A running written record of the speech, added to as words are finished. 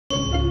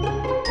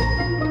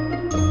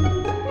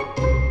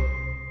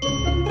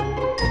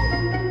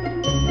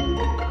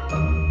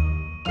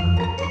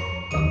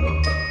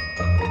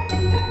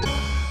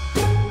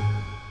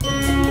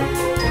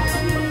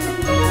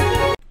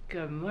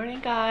Good morning,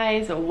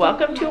 guys.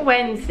 Welcome to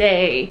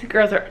Wednesday. The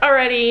girls are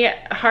already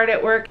hard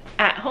at work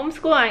at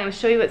homeschool. I'm going to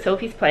show you what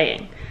Sophie's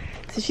playing.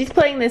 So she's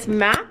playing this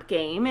map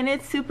game and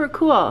it's super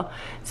cool.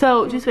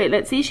 So just wait,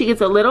 let's see. She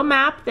gets a little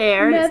map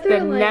there. It's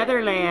the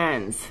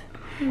Netherlands.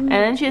 And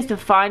then she has to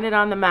find it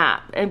on the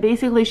map. And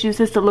basically she just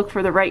has to look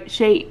for the right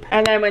shape.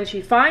 And then when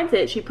she finds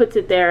it, she puts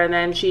it there, and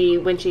then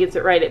when she gets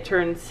it right, it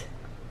turns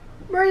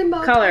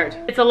rainbow colored.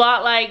 It's a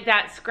lot like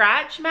that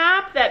scratch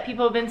map that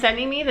people have been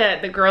sending me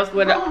that the girls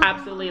would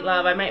absolutely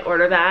love. I might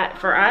order that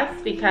for us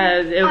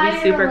because it would be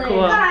super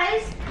cool.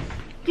 Guys,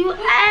 do any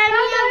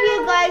of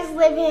you guys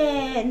live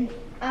in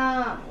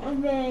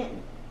the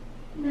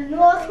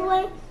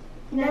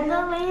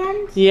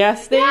Netherlands?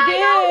 Yes, they do.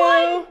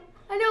 I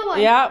know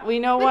one. Yeah, we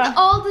know one. With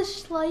all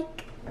the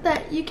like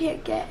that you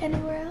can't get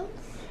anywhere else.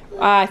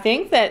 I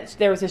think that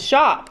there was a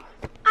shop.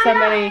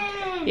 Somebody,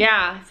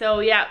 yeah, so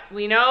yeah,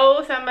 we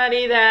know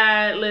somebody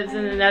that lives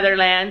in the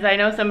Netherlands. I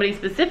know somebody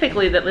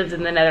specifically that lives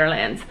in the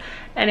Netherlands.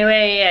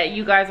 Anyway,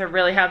 you guys are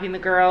really helping the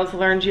girls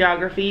learn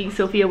geography.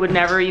 Sophia would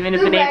never even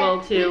have been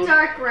able to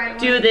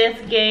do this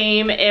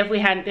game if we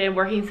hadn't been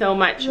working so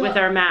much with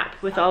our map,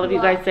 with all of you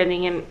guys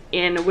sending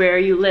in where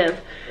you live.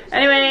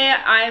 Anyway,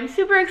 I'm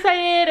super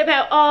excited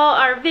about all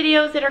our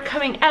videos that are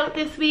coming out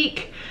this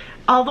week,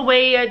 all the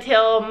way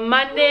until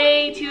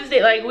Monday,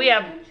 Tuesday. Like, we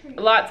have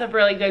lots of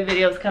really good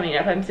videos coming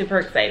up. I'm super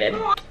excited.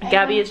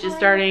 Gabby is just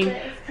starting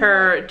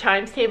her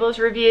times tables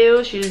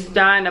review. She's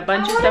done a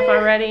bunch of stuff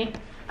already.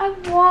 I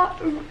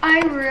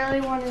really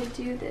want to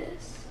do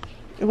this.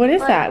 What is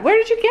that? Where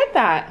did you get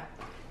that?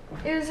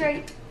 It was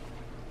right.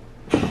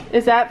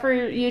 Is that for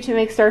you to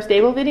make Star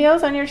Stable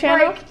videos on your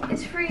channel? Like,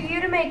 it's for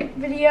you to make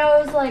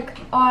videos like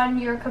on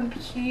your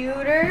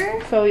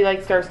computer. So you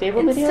like Star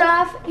Stable videos?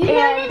 Stuff,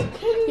 and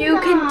you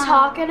can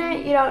talk in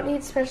it. You don't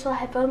need special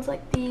headphones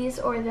like these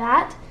or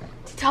that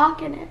to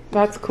talk in it.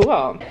 That's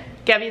cool.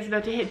 Gabby is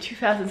about to hit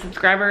 2,000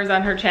 subscribers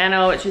on her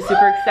channel, which is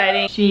super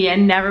exciting. She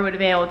never would have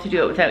been able to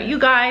do it without you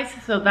guys,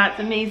 so that's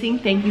amazing.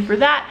 Thank you for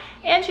that.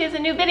 And she has a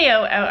new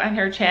video out on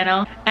her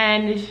channel,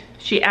 and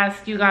she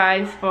asked you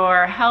guys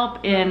for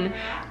help in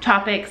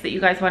topics that you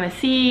guys want to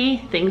see,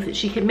 things that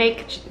she can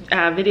make,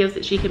 videos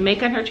that she can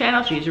make on her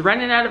channel. She's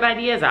running out of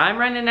ideas. I'm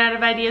running out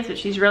of ideas, but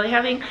she's really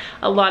having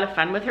a lot of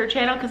fun with her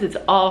channel because it's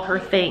all her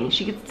thing.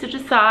 She gets to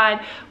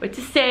decide what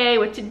to say,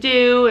 what to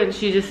do, and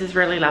she just is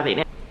really loving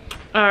it.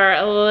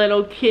 Our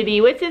little kitty,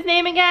 what's his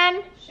name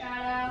again?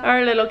 Shadow.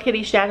 Our little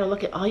kitty Shadow.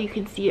 Look at all you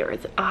can see are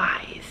his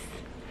eyes.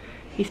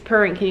 He's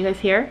purring. Can you guys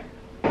hear?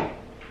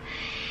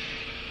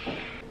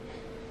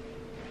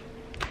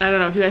 I don't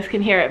know if you guys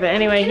can hear it, but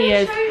anyway, he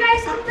is,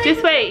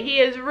 just wait, he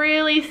is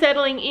really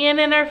settling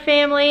in our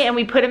family, and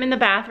we put him in the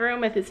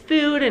bathroom with his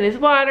food and his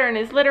water and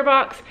his litter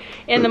box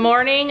in the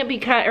morning,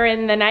 or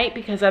in the night,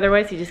 because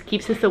otherwise he just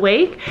keeps us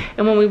awake.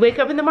 And when we wake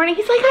up in the morning,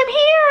 he's like, I'm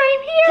here,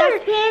 I'm here.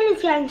 Dustpan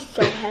is getting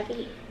so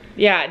heavy.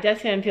 Yeah,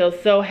 Dustpan feels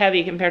so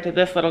heavy compared to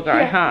this little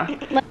guy, huh?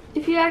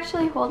 If you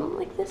actually hold him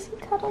like this, he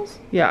cuddles.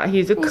 Yeah,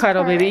 he's a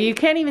cuddle baby. You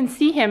can't even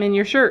see him in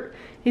your shirt.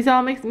 He's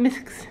all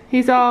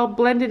he's all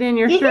blended in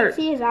your shirt. You can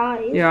see his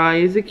eyes. Yeah,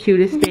 he's the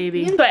cutest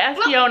baby. So I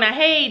asked Fiona,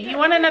 hey, do you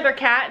want another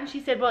cat? And she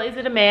said, well, is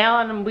it a male?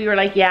 And we were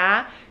like,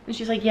 yeah. And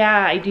she's like,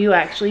 yeah, I do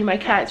actually. My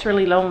cat's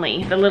really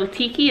lonely. The little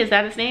Tiki, is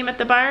that his name at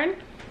the barn?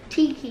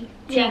 Tiki.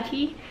 Tiki.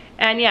 Yeah.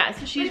 And yeah,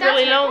 so she's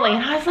really lonely.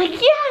 And I was like,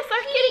 yes,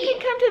 our kitty can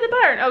come to the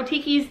barn. Oh,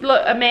 Tiki's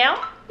a male?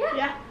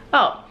 Yeah.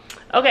 Oh.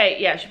 Okay,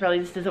 yeah, she probably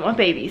just doesn't want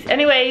babies.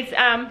 Anyways,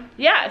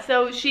 yeah,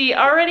 so she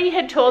already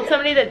had told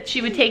somebody that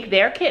she would take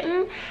their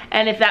kitten,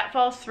 and if that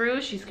falls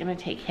through, she's gonna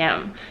take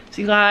him.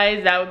 So you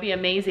guys, that would be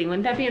amazing.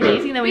 Wouldn't that be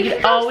amazing? Then we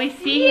could always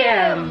see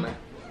him.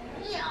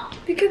 Yeah.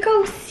 We could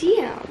go see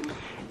him.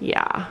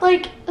 Yeah.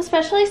 Like,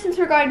 especially since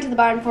we're going to the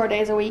barn 4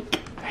 days a week.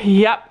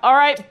 Yep. All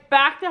right,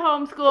 back to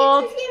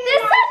homeschool. This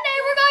Sunday,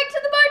 we're going to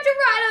the barn to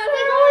ride on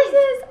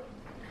horses.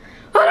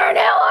 On our new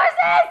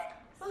horses!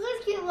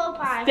 Cute little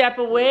pie. Step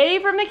away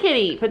from the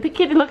kitty. Put the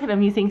kitty, look at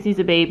him, he thinks he's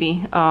a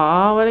baby.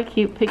 Oh, what a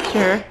cute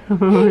picture.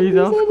 He's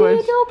all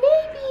squished.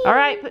 All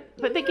right,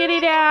 put the kitty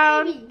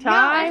down.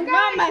 Time. No,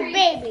 not my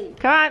baby.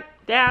 Come on,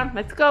 down,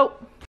 let's go. All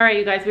right,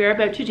 you guys, we are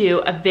about to do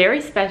a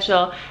very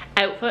special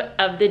outfit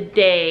of the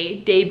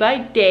day, day by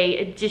day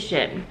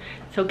edition.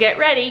 So get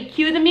ready,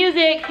 cue the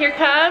music. Here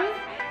comes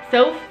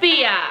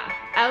Sophia.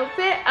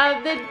 Outfit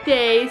of the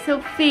day,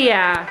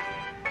 Sophia.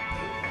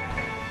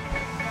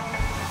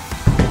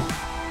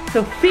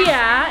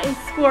 Sophia is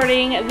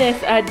sporting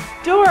this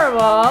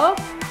adorable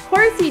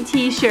horsey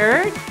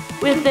t-shirt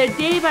with the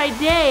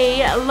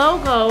DayByDay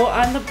logo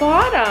on the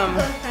bottom.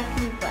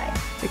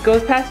 It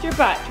goes past your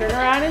butt. Turn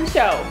around and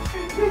show.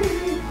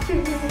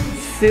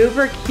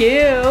 Super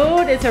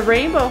cute. It's a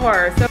rainbow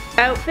horse. So,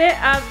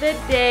 outfit of the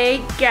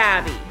day,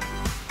 Gabby.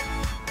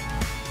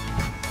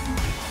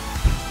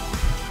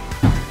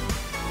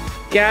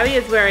 Gabby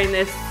is wearing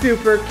this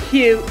super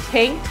cute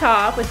tank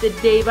top with the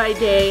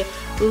DayByDay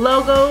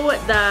logo,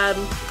 the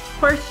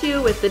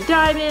horseshoe with the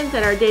diamonds,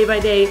 and our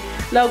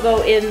DayByDay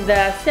logo in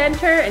the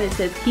center, and it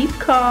says keep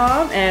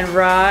calm and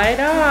ride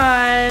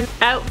on.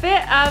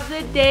 Outfit of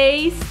the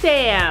day,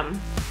 Sam.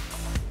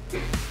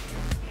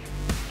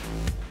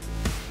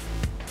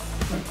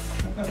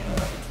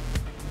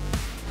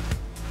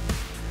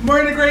 I'm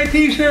wearing a gray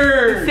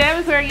t-shirt.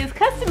 Sam is wearing his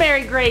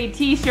customary gray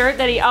t-shirt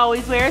that he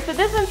always wears, but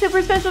this one's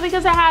super special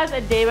because it has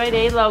a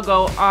DayByDay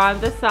logo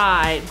on the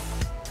side.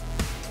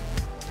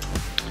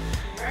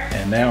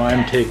 And now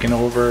I'm taking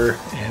over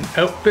an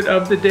outfit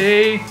of the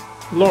day,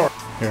 Laura.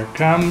 Here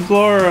comes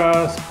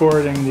Laura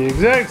sporting the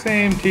exact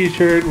same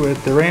t-shirt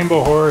with the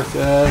rainbow horse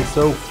as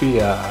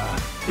Sophia.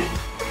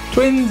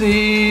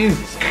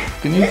 Twinsies!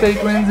 Can you say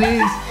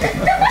twinsies?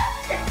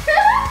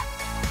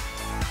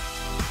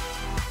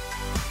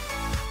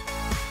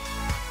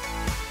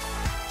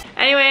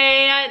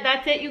 Anyway,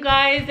 that's it, you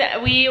guys.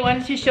 We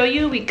wanted to show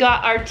you, we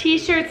got our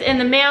t-shirts in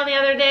the mail the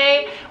other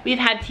day. We've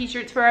had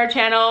t-shirts for our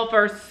channel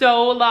for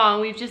so long.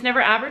 We've just never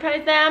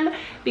advertised them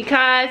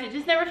because it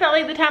just never felt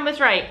like the time was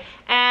right.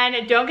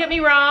 And don't get me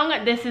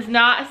wrong, this is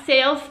not a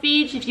sales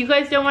speech. If you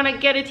guys don't want to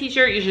get a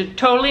t-shirt, you should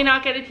totally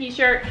not get a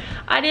t-shirt.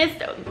 I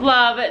just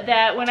love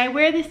that when I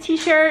wear this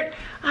t-shirt,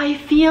 I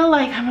feel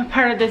like I'm a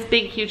part of this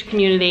big, huge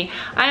community.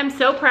 I am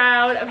so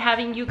proud of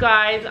having you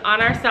guys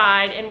on our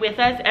side and with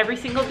us every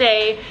single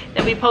day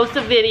that we post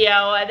a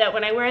video, that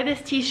when I wear this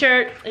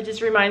t-shirt, it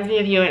just reminds me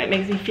of you and it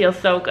makes me feel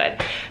so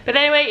good. But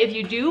anyway, if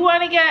you do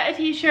want to get a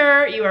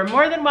t-shirt, you are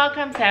more than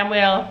welcome. Sam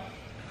will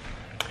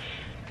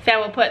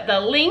put the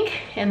link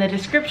in the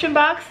description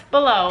box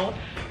below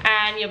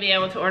and you'll be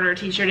able to order a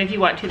t-shirt if you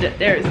want to.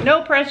 There is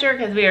no pressure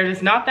because we are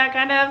just not that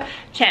kind of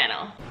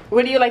channel.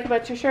 What do you like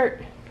about your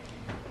shirt?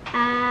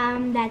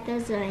 That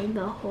there's a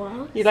rainbow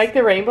horse. You like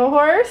the rainbow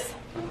horse?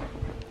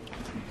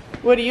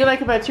 What do you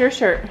like about your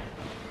shirt?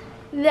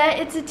 That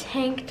it's a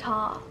tank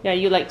top. Yeah,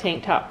 you like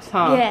tank tops,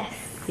 huh? Yes.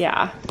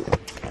 Yeah.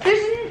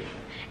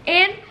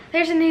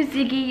 There's a new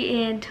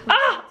Ziggy and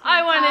Oh,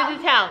 I wanted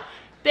to tell.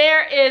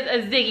 There is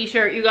a Ziggy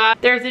shirt, you guys.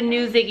 There's a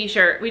new Ziggy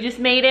shirt. We just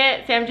made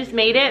it. Sam just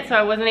made it, so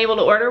I wasn't able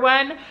to order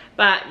one,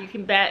 but you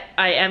can bet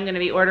I am gonna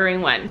be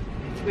ordering one.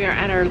 We are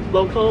at our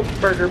local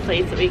burger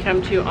place that we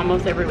come to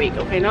almost every week.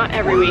 Okay, not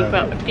every week,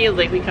 but it feels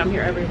like we come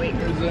here every week.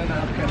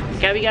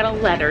 Gabby got a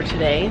letter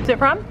today. Who's it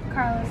from?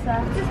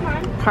 Carlissa. This is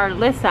mine.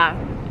 Carlissa.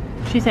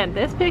 She sent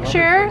this picture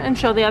and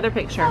showed the other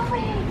picture.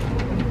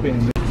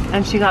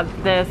 And she got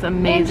this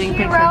amazing and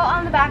she picture. wrote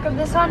on the back of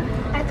this one,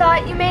 I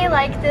thought you may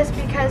like this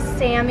because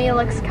Sammy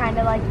looks kind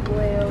of like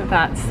blue.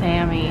 That's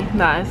Sammy.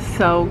 That is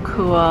so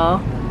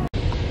cool.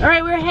 All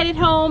right, we're headed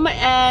home,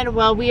 and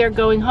while we are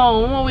going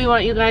home, we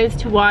want you guys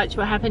to watch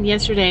what happened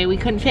yesterday. We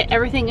couldn't fit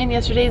everything in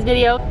yesterday's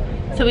video,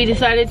 so we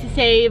decided to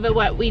save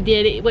what we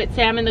did, what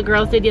Sam and the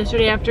girls did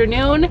yesterday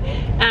afternoon,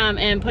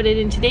 and put it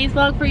in today's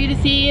vlog for you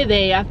to see.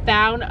 They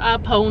found a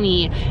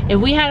pony. If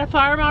we had a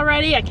farm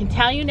already, I can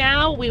tell you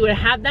now, we would have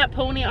had that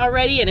pony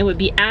already, and it would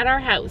be at our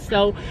house.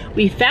 So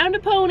we found a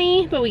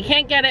pony, but we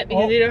can't get it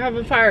because we don't have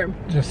a farm.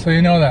 Just so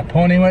you know, that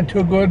pony went to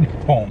a good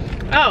home.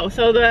 Oh,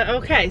 so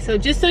okay, so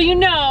just so you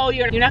know,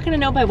 you're not gonna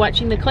know by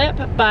watching the clip,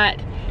 but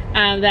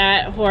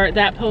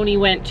that pony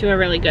went to a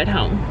really good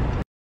home.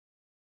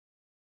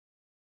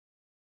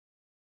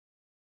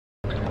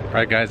 All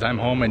right, guys, I'm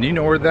home, and you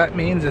know what that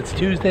means. It's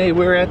Tuesday.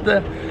 We're at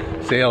the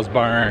sales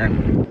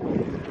barn.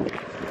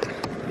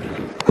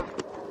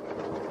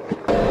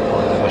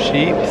 Little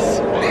sheeps.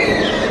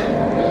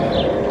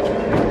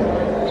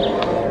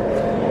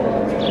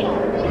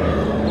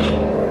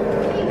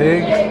 Piggies.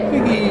 Hey,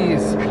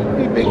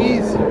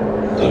 piggies.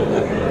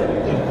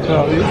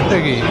 Oh, these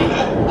piggies.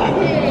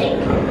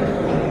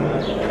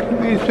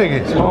 These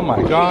piggies. Oh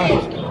my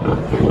gosh.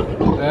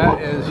 That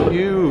is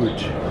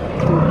huge.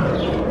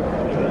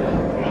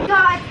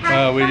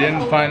 We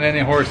didn't find any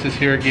horses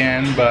here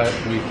again, but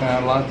we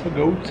found lots of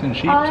goats and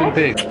sheep and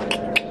pigs.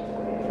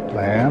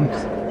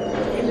 Lambs.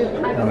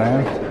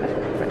 Lambs.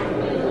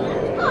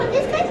 Oh,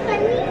 this guy's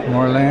funny.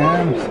 More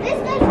lambs. This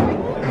guy's funny.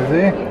 Is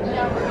he?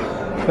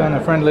 Found a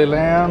friendly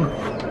lamb.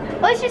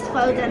 Oh, it's just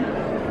frozen.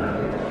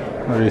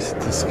 Or he's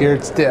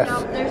scared stiff.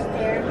 No, they're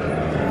scared.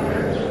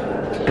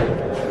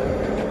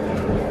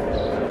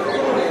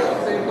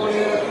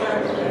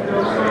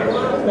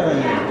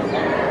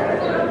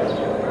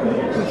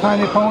 The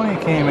tiny pony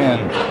came in.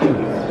 I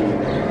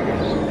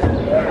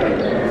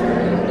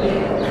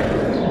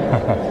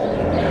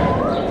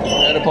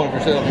had a pony for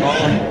sale tomorrow.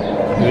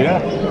 Yeah?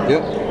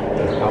 Yep.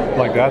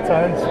 Like that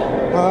size?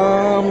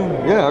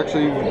 Yeah,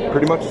 actually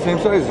pretty much the same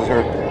size as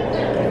her.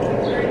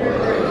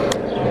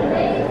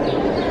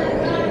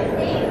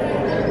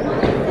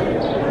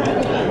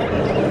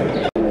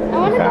 I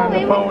want to go Found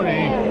away a with pony.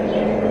 him.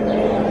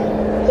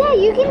 Yeah,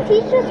 you can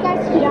teach those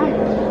guys to jump.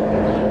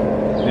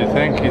 Do you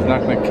think he's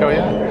not going to kill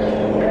you?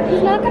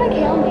 He's not going to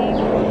kill me.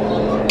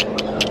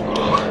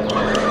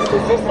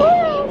 He's just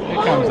little. He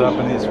comes up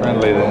and he's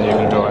friendly, then you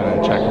can go in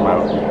and check him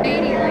out.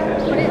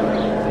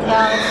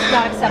 Well, it's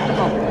not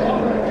acceptable.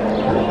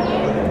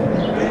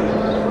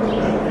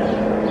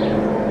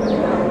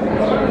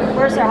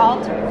 Where's their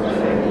halt?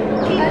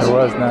 There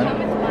was none.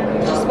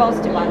 She's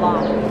supposed to by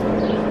law.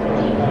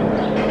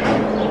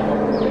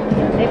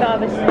 They've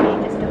obviously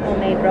just a home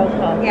made roll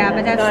call. Yeah,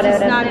 but that's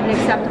just not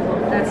acceptable.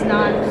 That's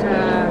not,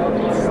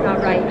 it's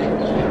not right.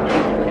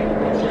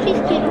 She's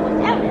cute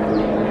without it.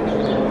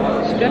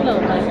 She's good little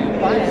thing.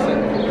 Quiet.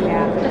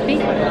 Yeah. The feet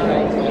look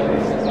right.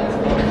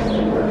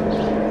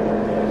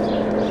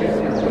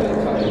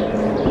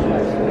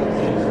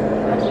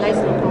 Nice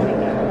little pony.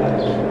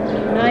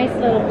 Nice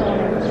little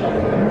pony.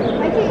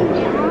 I didn't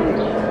get on.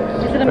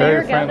 Is it a mare Very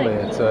or friendly.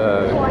 gelding? It's a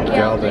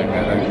gelding,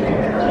 I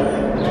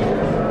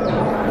think.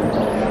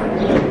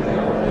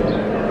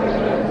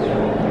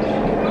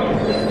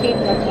 What's its teeth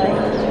look like?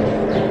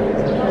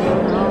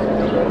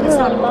 It's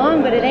not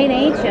long, but it ain't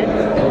ancient.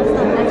 It's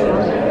not that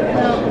young.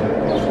 No.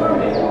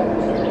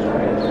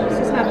 It's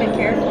just not been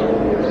cared for.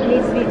 It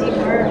needs to be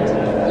dewormed.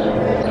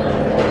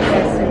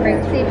 Yes, and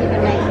bring, see if you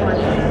can make one.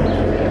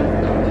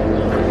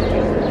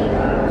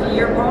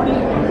 Your pony?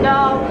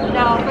 No,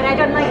 but I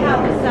don't like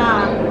how it's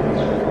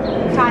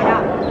tied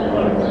up.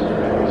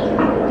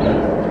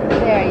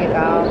 There you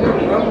go.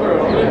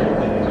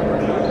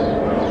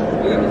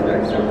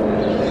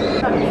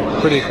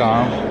 Pretty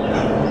calm.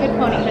 Good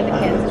pony for the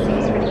kids. It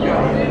seems pretty cool.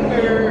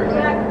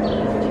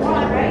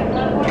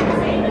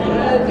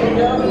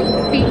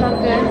 Feet look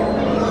good.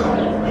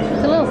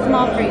 It's a little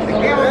small for you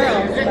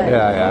girls, but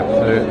Yeah.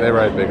 They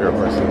ride bigger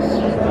horses.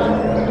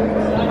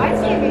 I'd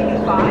say maybe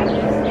 5.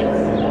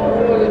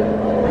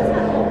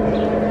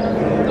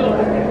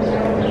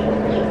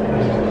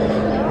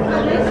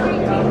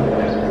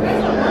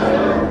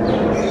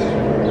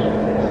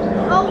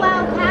 Oh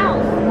wow,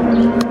 cows.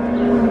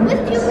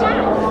 With 2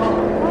 cows.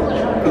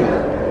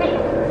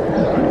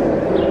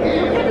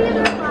 Look at the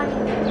other body.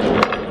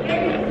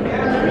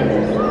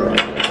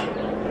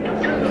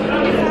 Can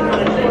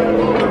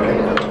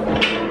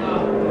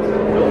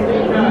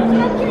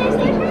I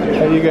stay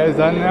for Are you guys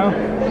done now? No,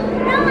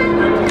 I'm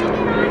not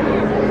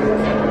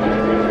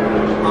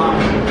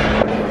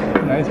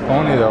taking Nice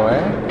pony though, eh?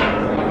 it on.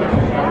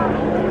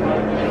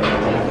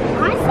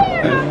 I say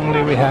I'm If not.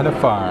 only we had a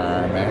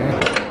farm,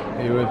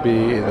 eh? You would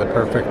be the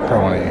perfect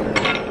pony.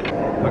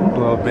 Look,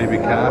 little baby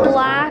calf.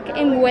 Black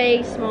and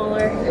way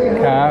smaller.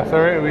 Calf,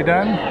 alright, we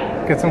done?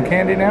 Get some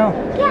candy now?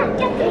 Yeah,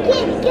 get some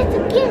candy, get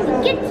some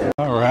candy, get some.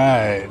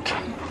 Alright.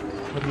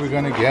 What are we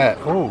gonna get?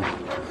 Oh,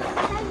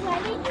 Why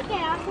didn't you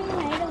get off and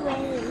right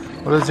away?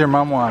 what does your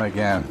mom want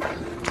again? I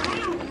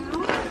don't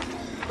know.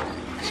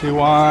 She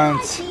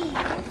wants... I don't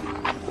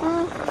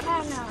know.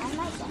 I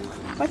might get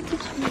what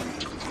did she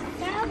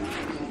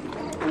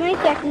I might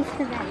get these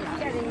because I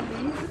got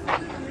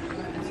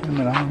these.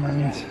 cinnamon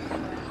almonds.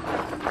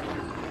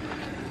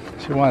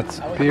 She wants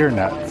beer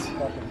nuts.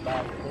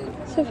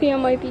 Sophia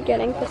might be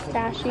getting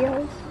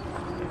pistachios.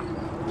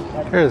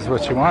 Here's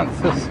what she wants.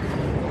 This.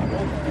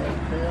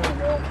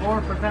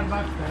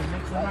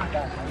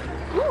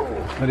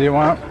 What do you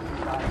want?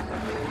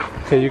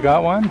 Okay, you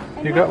got one?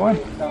 You got one?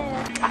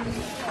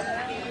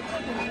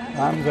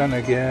 I'm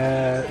gonna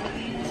get...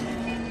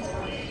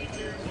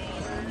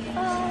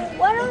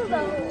 What are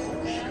those?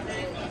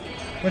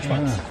 Which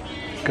ones?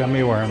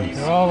 Gummy worms.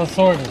 They're all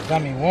assorted.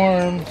 Gummy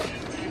worms,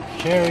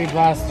 cherry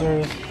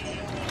blasters.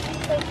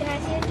 Wait, can I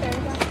see a cherry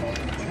blaster?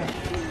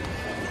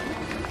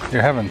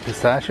 You're having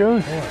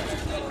pistachios?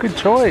 Good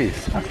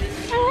choice.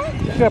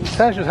 You got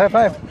pistachios, high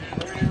five.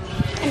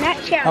 And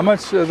that cherry. How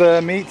much are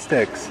the meat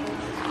sticks?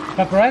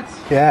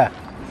 Pepperettes? Yeah.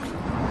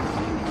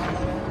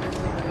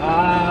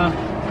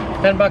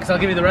 $10. I'll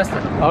give you the rest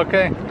of it.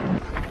 Okay.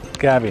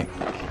 Gabby,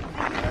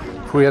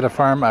 if we had a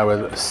farm, I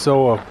would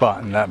so have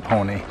bought that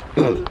pony.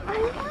 I know.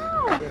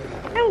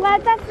 I'm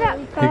glad that's not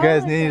You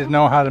guys need to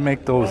know how to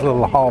make those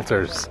little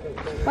halters.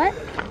 What?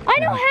 I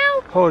know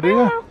how. Oh, do you?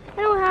 I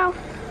know how.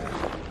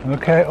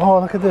 Okay. Oh,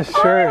 look at this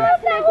shirt.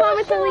 Make one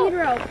with the lead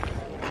rope.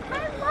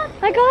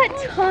 I got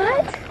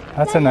taught.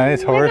 That's a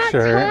nice horse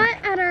shirt.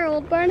 Taught at our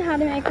old barn how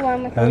to make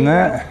one with Isn't it?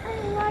 I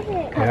love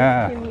it.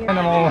 Yeah.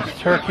 Animals,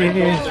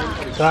 turkeys,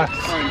 ducks,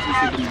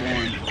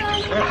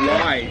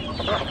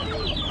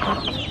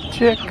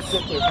 chicks,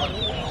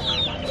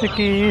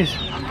 chickies.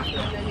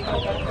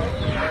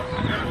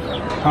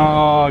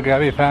 Oh,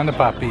 Gabby found a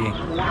puppy.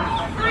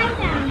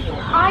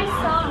 I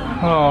saw him.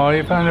 Oh,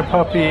 you found a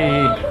puppy.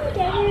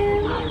 Get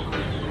him.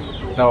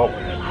 Nope.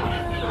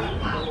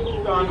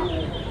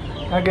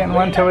 Not getting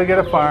one till we get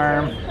a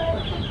farm.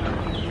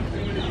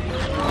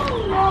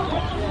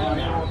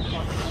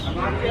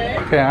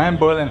 Okay, I'm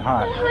boiling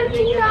hot.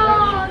 Hunting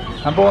dog.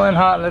 I'm boiling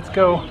hot. Let's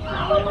go.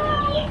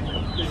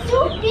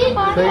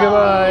 Say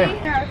goodbye.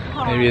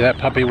 Maybe that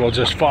puppy will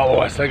just follow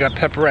us. I got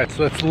pepperettes.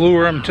 Let's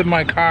lure him to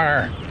my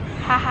car.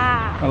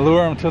 Haha. I'll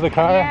lure him to the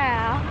car?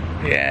 Yeah.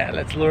 Yeah,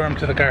 let's lure him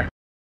to the car.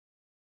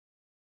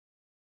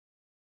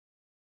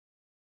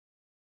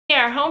 We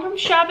are home from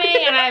shopping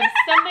and I have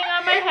something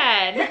on my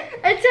head.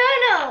 A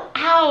tunnel.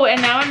 Ow,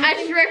 and now I'm I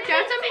just ripped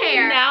out some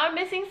hair. Now I'm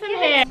missing some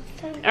hair.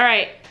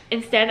 Alright,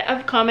 instead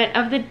of comment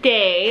of the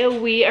day,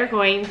 we are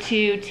going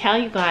to tell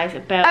you guys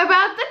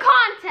about the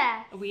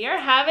contest. we are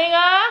having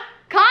a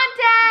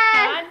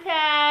Contest.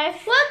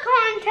 contest. What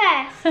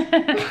contest?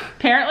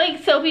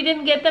 Apparently Sophie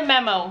didn't get the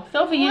memo.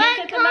 Sophie, you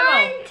didn't get the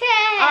memo.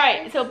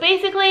 Alright, so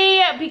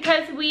basically,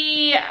 because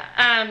we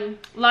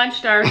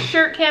launched our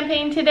shirt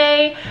campaign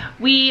today,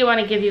 we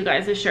want to give you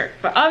guys a shirt.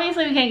 But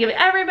obviously we can't give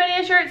everybody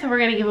a shirt, so we're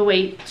going to give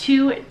away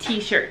 2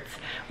 t-shirts.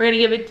 We're going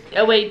to give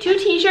away 2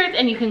 t-shirts,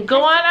 and you can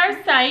go on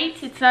our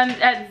site. It's on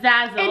at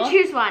Zazzle. And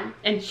choose one.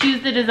 And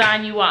choose the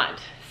design you want.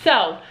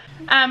 So,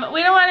 we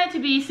don't want it to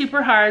be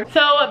super hard.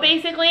 So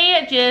basically,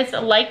 just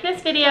like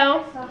this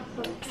video.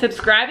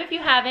 Subscribe if you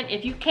haven't.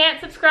 If you can't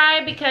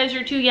subscribe because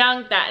you're too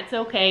young, that's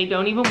okay.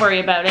 Don't even worry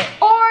about it.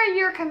 Or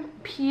your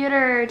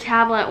computer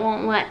tablet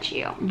won't let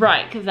you.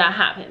 Right, because that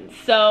happens.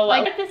 So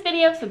like this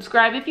video,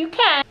 subscribe if you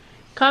can.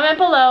 Comment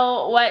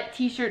below what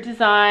t-shirt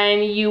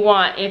design you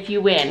want if you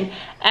win.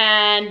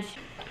 And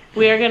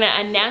we're gonna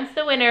announce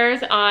the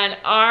winners on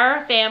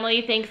our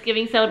family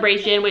Thanksgiving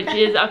celebration, which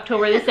is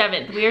October the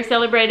 7th. We are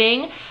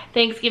celebrating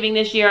Thanksgiving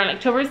this year on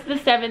October the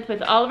 7th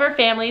with all of our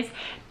families.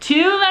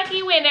 2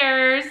 lucky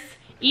winners.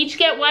 Each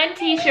get 1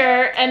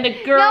 t-shirt, and the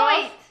girls... No,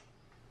 wait.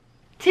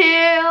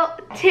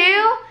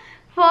 2,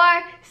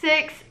 4,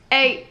 6,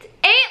 8.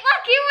 8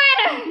 lucky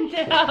winners!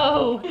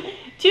 No.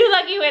 2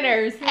 lucky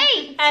winners.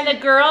 8. And the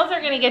girls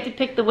are gonna get to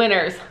pick the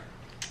winners. Yay!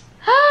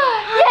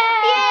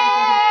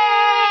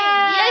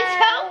 You're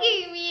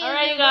choking me.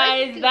 Alright, you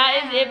guys,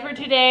 that is it for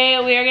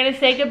today. We are gonna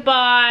say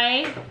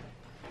goodbye.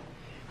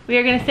 We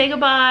are gonna say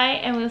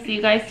goodbye, and we'll see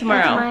you guys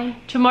tomorrow.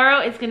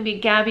 Tomorrow is gonna be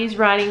Gabby's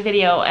riding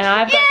video, and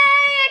I've got... Yay!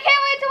 I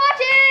can't wait to watch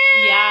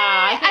it!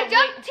 Yeah, I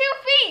jumped 2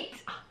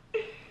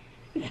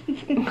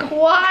 feet!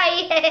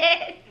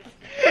 Quiet.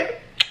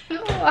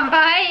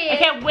 I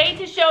can't wait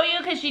to show you,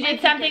 because she did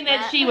something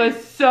that she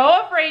was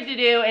so afraid to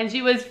do, and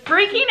she was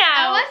freaking out.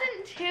 I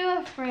wasn't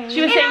too afraid.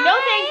 She was saying no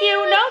thank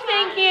you, no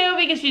thank you,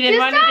 because she didn't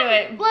want to do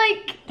it.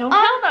 Like, don't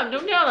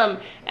tell them.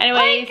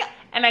 Anyways, like,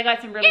 and I got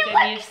some really good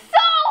music. so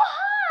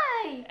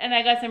high! And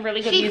I got some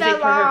really good She music fell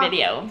for her off.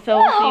 video. So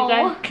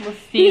we'll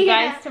see you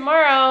guys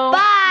tomorrow.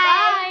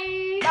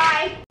 Bye.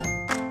 Bye.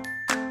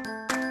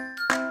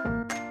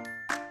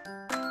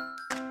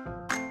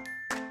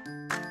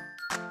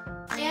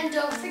 And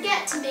don't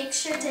forget to make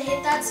sure to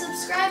hit that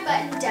subscribe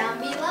button down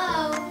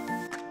below.